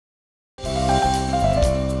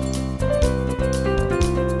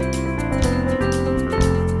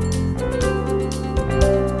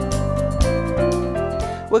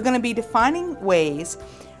We're going to be defining ways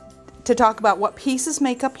to talk about what pieces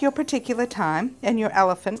make up your particular time and your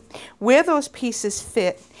elephant, where those pieces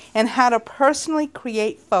fit, and how to personally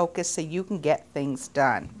create focus so you can get things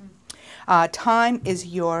done. Time is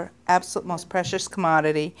your absolute most precious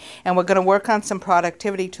commodity, and we're going to work on some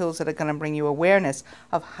productivity tools that are going to bring you awareness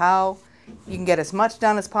of how you can get as much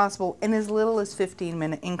done as possible in as little as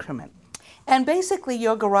 15-minute increment. And basically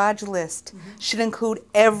your garage list should include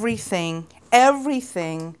everything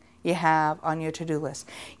you have on your to-do list.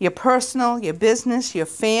 Your personal, your business, your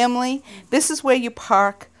family. This is where you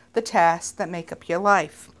park the tasks that make up your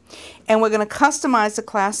life. And we're going to customize the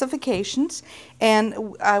classifications, and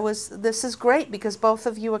this is great because both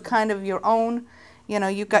of you are kind of your own,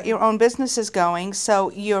 you've got your own businesses going,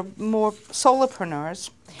 so you're more solopreneurs.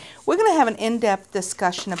 We're going to have an in-depth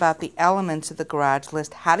discussion about the elements of the garage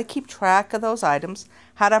list, how to keep track of those items,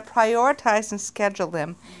 how to prioritize and schedule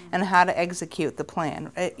them, and how to execute the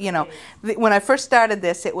plan. When I first started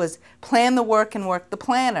this, it was plan the work and work the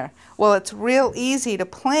planner. Well, it's real easy to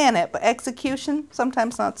plan it, but execution,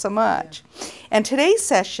 sometimes not so much. And today's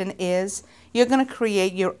session is you're going to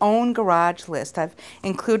create your own garage list. I've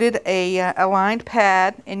included a aligned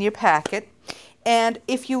pad in your packet. And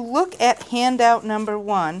if you look at handout number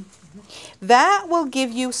 1, that will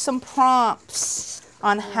give you some prompts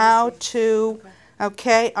on how to, how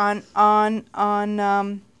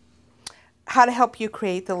to help you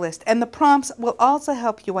create the list. And the prompts will also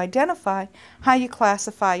help you identify how you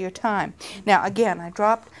classify your time. Now, again,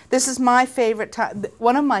 this is my favorite time.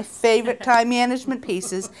 One of my favorite time management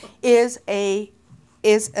pieces is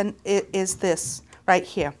this right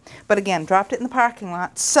here. But again, dropped it in the parking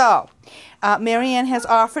lot. So, Marianne has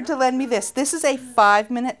offered to lend me this. This is a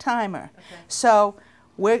 5-minute timer. Okay. So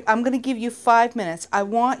I'm going to give you 5 minutes. I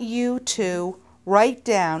want you to write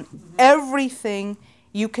down everything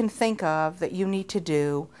you can think of that you need to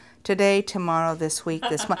do today, tomorrow, this week,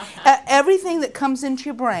 this month. Everything that comes into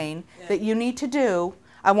your brain that you need to do,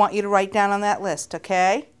 I want you to write down on that list,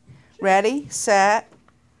 okay? Ready, set,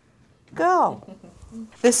 go.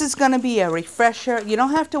 This is going to be a refresher. You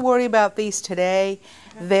don't have to worry about these today.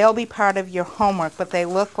 They'll be part of your homework, but they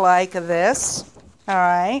look like this, all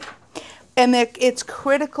right? And it's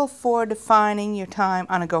critical for defining your time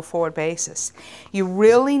on a go-forward basis. You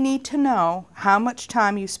really need to know how much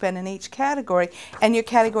time you spend in each category, and your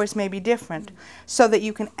categories may be different, so that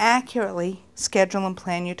you can accurately schedule and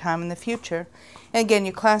plan your time in the future. And again,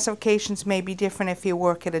 your classifications may be different if you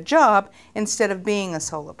work at a job instead of being a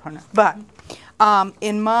solopreneur. But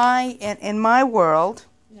in my world,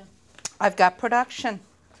 I've got production.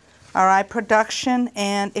 All right, production,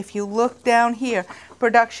 and if you look down here,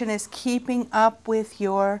 production is keeping up with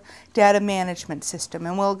your data management system,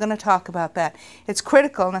 and we're going to talk about that. It's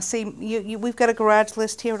critical. Now see, we've got a garage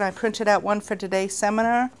list here, and I printed out one for today's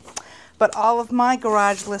seminar, but all of my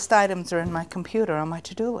garage list items are in my computer on my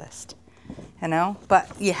to-do list. But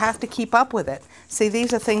you have to keep up with it. See,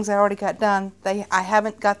 these are things I already got done. I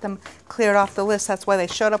haven't got them cleared off the list. That's why they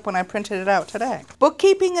showed up when I printed it out today.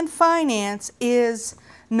 Bookkeeping and finance is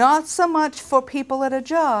not so much for people at a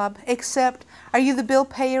job, except are you the bill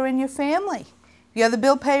payer in your family? If you're the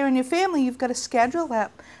bill payer in your family, you've got to schedule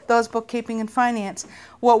those bookkeeping and finance.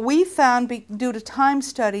 What we found due to time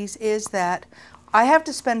studies is that I have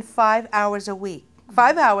to spend 5 hours a week,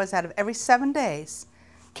 5 hours out of every 7 days,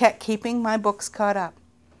 keeping my books caught up,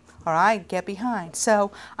 or I get behind.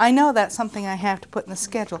 So I know that's something I have to put in the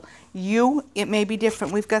schedule. It may be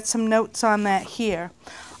different. We've got some notes on that here.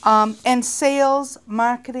 And sales,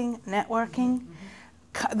 marketing, networking,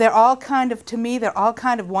 they're all kind of, to me, they're all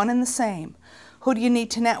kind of one and the same. Who do you need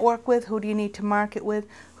to network with? Who do you need to market with?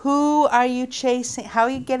 Who are you chasing? How are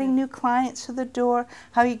you getting new clients to the door?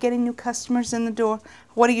 How are you getting new customers in the door?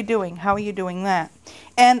 What are you doing? How are you doing that?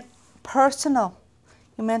 And personal.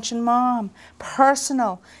 You mentioned mom.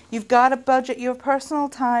 Personal. You've got to budget your personal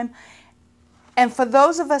time. And for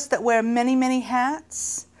those of us that wear many, many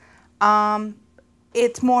hats,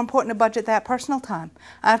 it's more important to budget that personal time.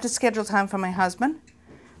 I have to schedule time for my husband,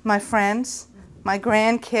 my friends, my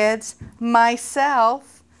grandkids,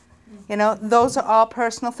 myself. Those are all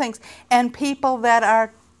personal things. And people that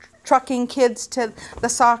are trucking kids to the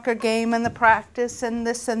soccer game and the practice and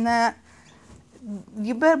this and that.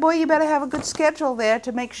 You better have a good schedule there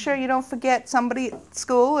to make sure you don't forget somebody at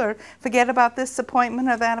school or forget about this appointment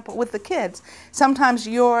or that with the kids. Sometimes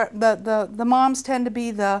the moms tend to be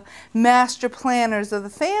the master planners of the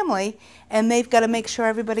family, and they've got to make sure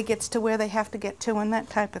everybody gets to where they have to get to and that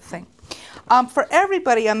type of thing. For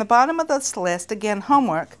everybody on the bottom of this list, again,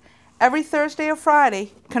 homework, every Thursday or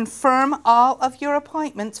Friday, confirm all of your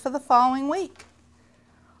appointments for the following week.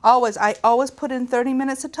 Always. I always put in 30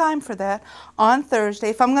 minutes of time for that on Thursday.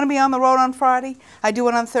 If I'm going to be on the road on Friday, I do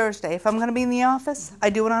it on Thursday. If I'm going to be in the office, I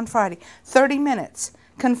do it on Friday. 30 minutes.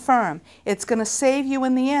 Confirm. It's going to save you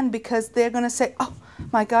in the end because they're going to say, oh,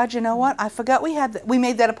 my God, you know what? I forgot we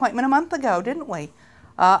made that appointment a month ago, didn't we?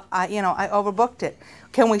 I overbooked it.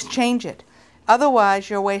 Can we change it? Otherwise,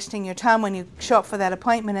 you're wasting your time when you show up for that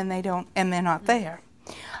appointment and they're not there.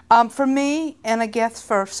 For me, and I guess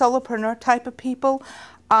for solopreneur type of people,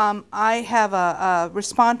 I have a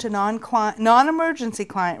respond to non-emergency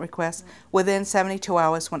client requests within 72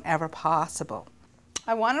 hours whenever possible.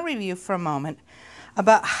 I want to review for a moment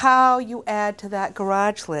about how you add to that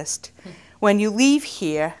garage list when you leave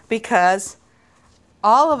here, because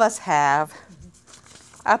all of us have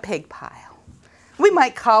a pig pile. We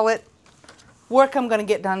might call it work I'm going to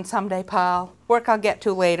get done someday pile, work I'll get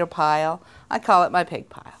to later pile. I call it my pig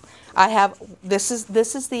pile. This is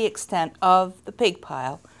the extent of the pig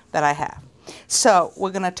pile that I have. So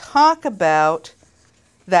we're going to talk about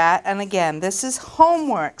that, and again, this is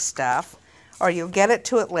homework stuff, or you'll get it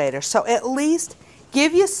to it later. So at least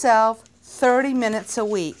give yourself 30 minutes a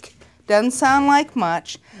week. Doesn't sound like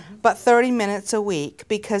much, but 30 minutes a week,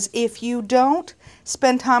 because if you don't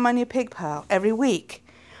spend time on your pig pile every week,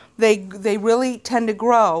 they really tend to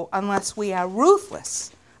grow unless we are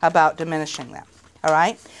ruthless about diminishing them. All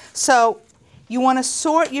right? So you want to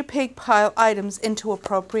sort your pig pile items into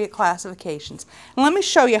appropriate classifications. And let me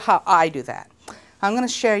show you how I do that. I'm going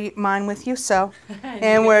to share mine with you,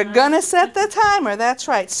 and we're going to set the timer. That's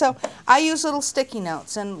right. So I use little sticky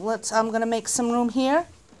notes, and I'm going to make some room here.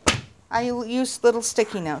 I use little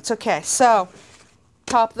sticky notes. Okay, so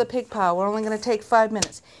top of the pig pile. We're only going to take 5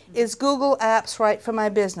 minutes. Is Google Apps right for my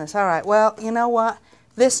business? All right, well, you know what?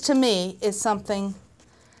 This to me is something,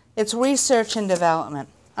 it's research and development.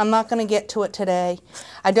 I'm not going to get to it today.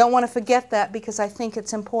 I don't want to forget that because I think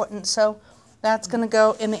it's important, so that's going to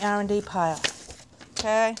go in the R&D pile.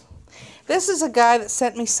 Okay? This is a guy that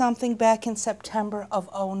sent me something back in September of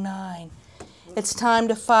 '09. It's time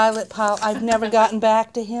to file it pile. I've never gotten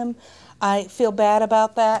back to him. I feel bad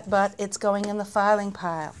about that, but it's going in the filing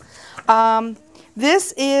pile.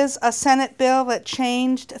 This is a Senate bill that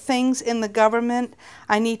changed things in the government.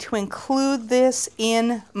 I need to include this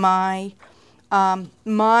in my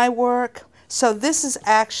my work. So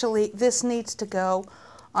this needs to go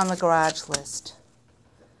on the garage list.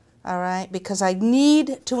 All right, because I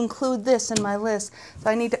need to include this in my list.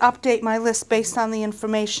 So I need to update my list based on the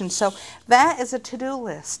information. So that is a to-do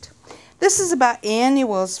list. This is about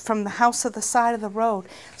annuals from the house at the side of the road.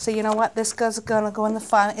 So you know what? This is going to go in the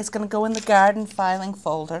file. It's going to go in the garden filing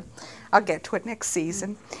folder. I'll get to it next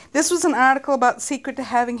season. This was an article about the secret to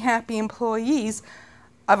having happy employees.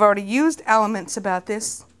 I've already used elements about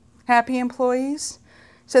this. Happy employees.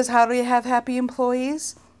 It says, how do you have happy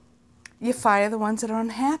employees? You fire the ones that are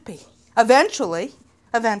unhappy. Eventually.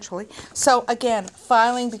 So again,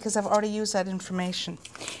 filing, because I've already used that information.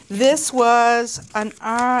 This was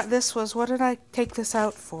what did I take this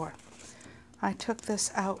out for? I took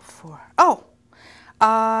this out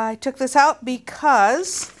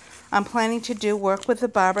because I'm planning to do work with the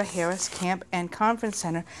Barbara Harris Camp and Conference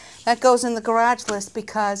Center. That goes in the garage list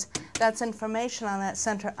because that's information on that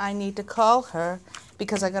center. I need to call her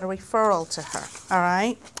because I got a referral to her. All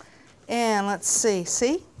right? And let's see?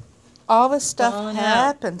 All this stuff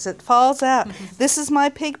happens. It falls out. This is my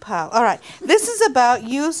pig pile. All right. This is about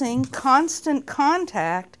using constant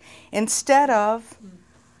contact instead of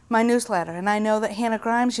my newsletter. And I know that Hannah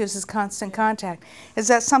Grimes uses constant contact. Is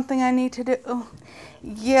that something I need to do? Oh,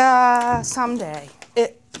 yeah, someday.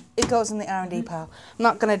 It goes in the R&D pile. I'm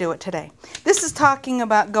not going to do it today. This is talking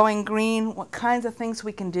about going green, what kinds of things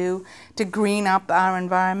we can do to green up our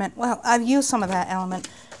environment. Well, I've used some of that element.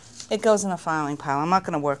 It goes in the filing pile. I'm not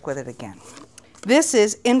going to work with it again. This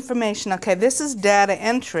is information. Okay, this is data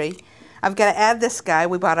entry. I've got to add this guy.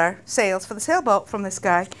 We bought our sails for the sailboat from this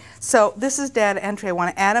guy. So this is data entry. I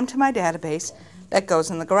want to add him to my database. That goes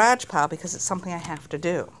in the garage pile because it's something I have to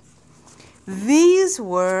do. These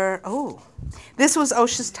were, this was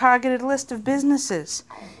OSHA's targeted list of businesses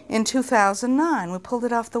in 2009. We pulled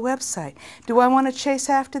it off the website. Do I want to chase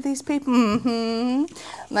after these people?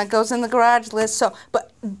 Mm-hmm. That goes in the garage list. So,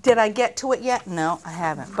 but did I get to it yet? No, I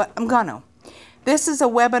haven't, but I'm gonna. This is a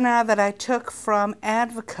webinar that I took from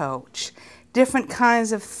AdvoCoach. Different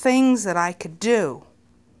kinds of things that I could do.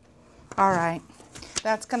 All right,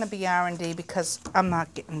 that's going to be R&D because I'm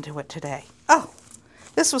not getting to it today. Oh,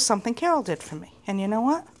 this was something Carol did for me. And you know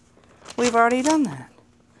what? We've already done that.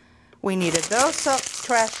 We needed those, so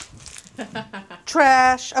trash.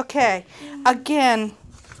 Trash, okay. Again,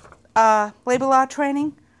 labor law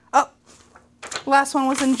training. Oh, Last one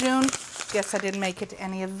was in June. Guess I didn't make it to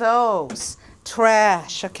any of those.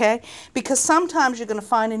 Trash, okay? Because sometimes you're going to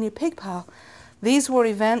find in your pig pile, these were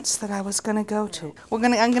events that I was going to go to. I'm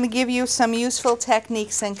going to give you some useful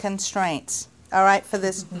techniques and constraints, all right, for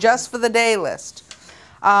this, just for the day list.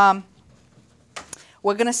 We're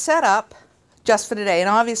going to set up just for today, and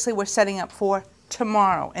obviously we're setting up for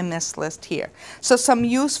tomorrow in this list here. So some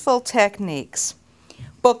useful techniques.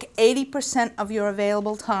 Book 80% of your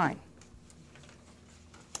available time.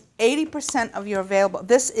 80% of your available,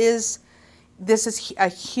 this is a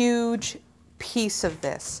huge piece of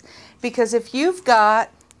this. Because if you've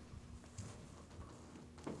got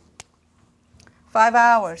 5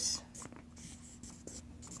 hours,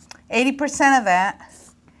 80% of that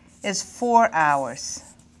is 4 hours.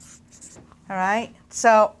 All right?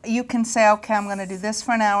 So you can say, okay, I'm going to do this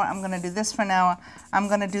for an hour, I'm going to do this for an hour, I'm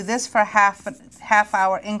going to do this for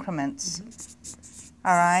half-hour increments.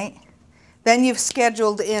 All right? Then you've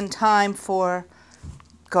scheduled in time for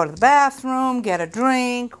go to the bathroom, get a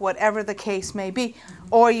drink, whatever the case may be.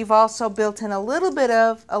 Or you've also built in a little bit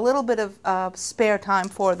of spare time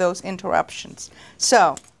for those interruptions.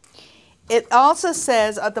 So it also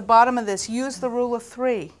says at the bottom of this, use the rule of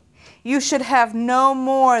 3. You should have no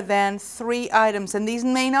more than 3 items, and these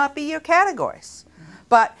may not be your categories,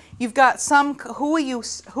 but you've got some. Who do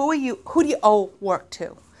you owe work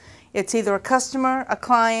to? It's either a customer, a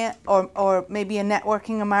client, or maybe a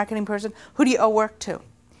networking or marketing person. Who do you owe work to?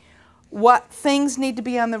 What things need to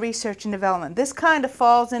be on the research and development? This kind of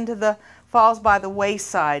falls by the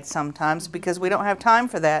wayside sometimes because we don't have time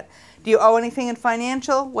for that. Do you owe anything in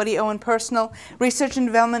financial? What do you owe in personal? Research and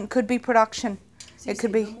development could be production. So it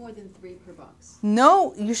could be no more than 3 per box.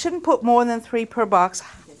 No, you shouldn't put more than 3 per box.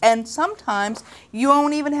 Okay. And sometimes you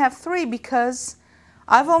won't even have 3 because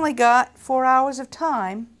I've only got 4 hours of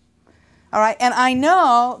time. All right, and I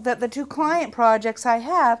know that the 2 client projects I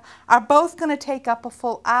have are both going to take up a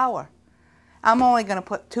full hour. I'm only going to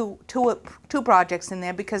put two projects in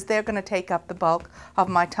there because they're going to take up the bulk of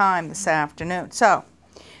my time this afternoon. So,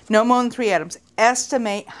 no more than 3 items.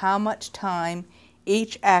 Estimate how much time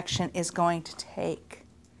each action is going to take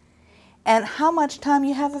and how much time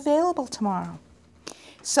you have available tomorrow.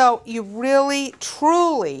 So, you really,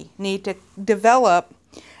 truly need to develop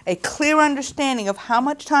a clear understanding of how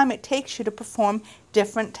much time it takes you to perform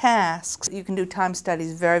different tasks. You can do time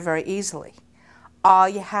studies very, very easily. All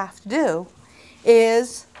you have to do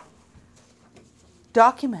is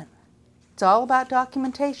document. It's all about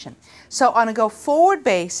documentation. So on a go-forward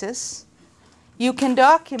basis, you can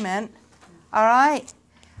document, all right,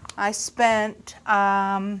 I spent,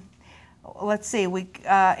 let's see,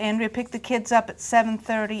 Andrea picked the kids up at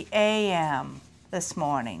 7:30 a.m. this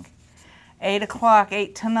morning. 8 o'clock,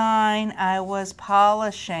 8 to 9, I was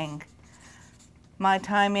polishing my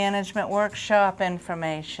time management workshop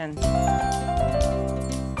information.